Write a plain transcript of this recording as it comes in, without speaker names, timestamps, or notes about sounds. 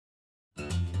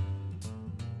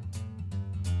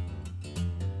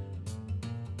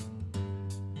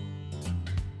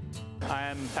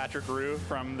I'm Patrick Rue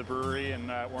from the brewery in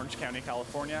Orange County,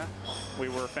 California. We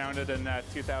were founded in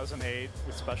 2008.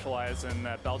 We specialize in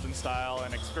Belgian style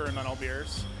and experimental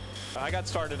beers. I got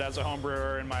started as a home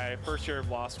brewer in my first year of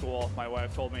law school. My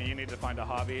wife told me you need to find a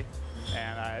hobby,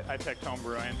 and I picked home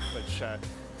brewing, which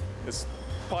is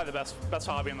probably the best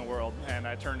hobby in the world, and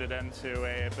I turned it into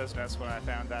a business when I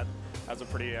found that I was a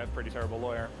pretty terrible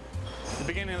lawyer. The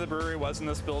beginning of the brewery was in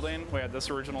this building. We had this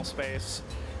original space,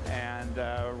 and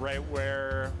right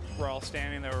where we're all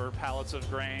standing there were pallets of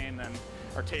grain, and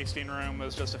our tasting room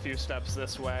was just a few steps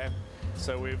this way.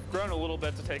 So we've grown a little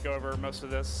bit to take over most of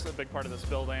this, a big part of this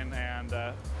building, and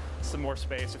some more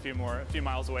space a few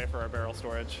miles away for our barrel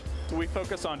storage. So we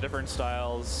focus on different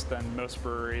styles than most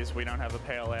breweries. We don't have a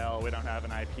pale ale, we don't have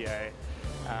an IPA.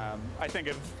 I think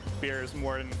of beers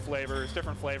more in flavors,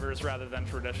 different flavors rather than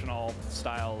traditional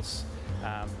styles.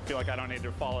 I feel like I don't need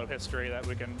to follow history, that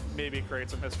we can maybe create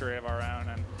some history of our own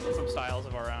and some styles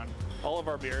of our own. All of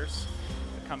our beers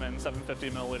come in 750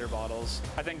 milliliter bottles.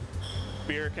 I think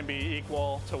beer can be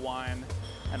equal to wine,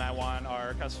 and I want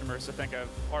our customers to think of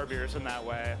our beers in that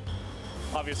way.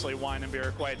 Obviously wine and beer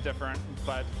are quite different,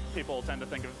 but people tend to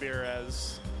think of beer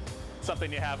as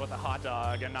something you have with a hot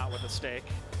dog and not with a steak.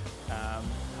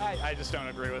 I just don't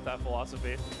agree with that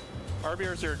philosophy. Our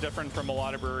beers are different from a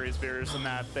lot of breweries' beers in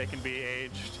that they can be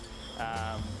aged.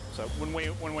 So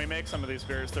when we make some of these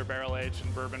beers, they're barrel aged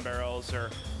in bourbon barrels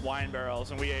or wine barrels,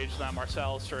 and we age them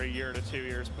ourselves for a year to 2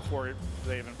 years before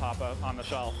they even pop up on the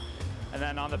shelf. And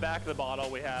then on the back of the bottle,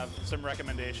 we have some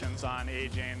recommendations on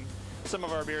aging. Some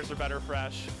of our beers are better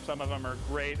fresh. Some of them are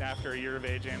great after a year of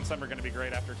aging. Some are going to be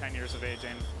great after 10 years of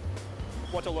aging.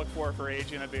 What to look for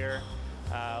aging a beer?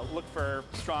 Look for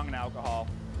strong in alcohol.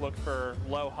 Look for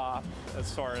low hop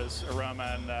as far as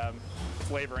aroma and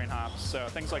flavoring hops. So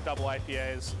things like double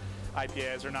IPAs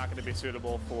are not going to be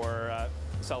suitable for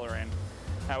cellaring.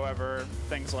 However,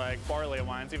 things like barley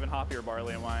wines, even hoppier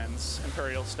barley wines,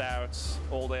 imperial stouts,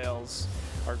 old ales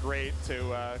are great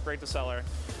to cellar.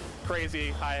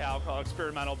 Crazy high alcohol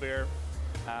experimental beer.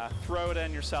 Throw it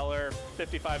in your cellar,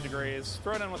 55 degrees,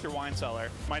 throw it in with your wine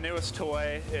cellar. My newest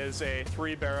toy is a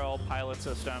 3-barrel pilot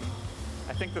system.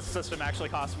 I think this system actually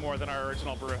costs more than our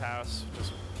original brew house, which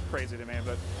is crazy to me,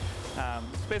 but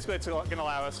basically it's going to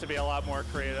allow us to be a lot more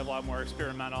creative, a lot more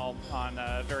experimental on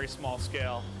a very small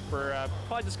scale. We're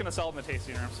probably just going to sell it in the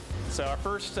tasting rooms. So our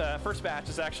first batch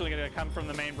is actually going to come from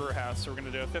the main brew house. So we're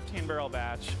going to do a 15-barrel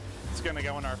batch. It's going to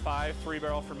go in our 5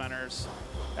 3-barrel fermenters.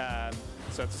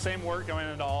 So it's the same work going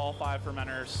into all 5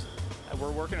 fermenters.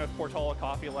 We're working with Portola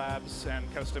Coffee Labs in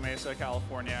Costa Mesa,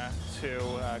 California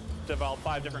to develop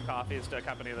 5 different coffees to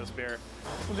accompany this beer.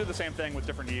 We'll do the same thing with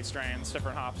different yeast strains,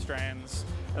 different hop strains,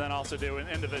 and then also do an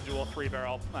individual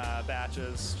 3-barrel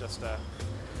batches just to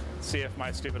see if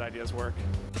my stupid ideas work.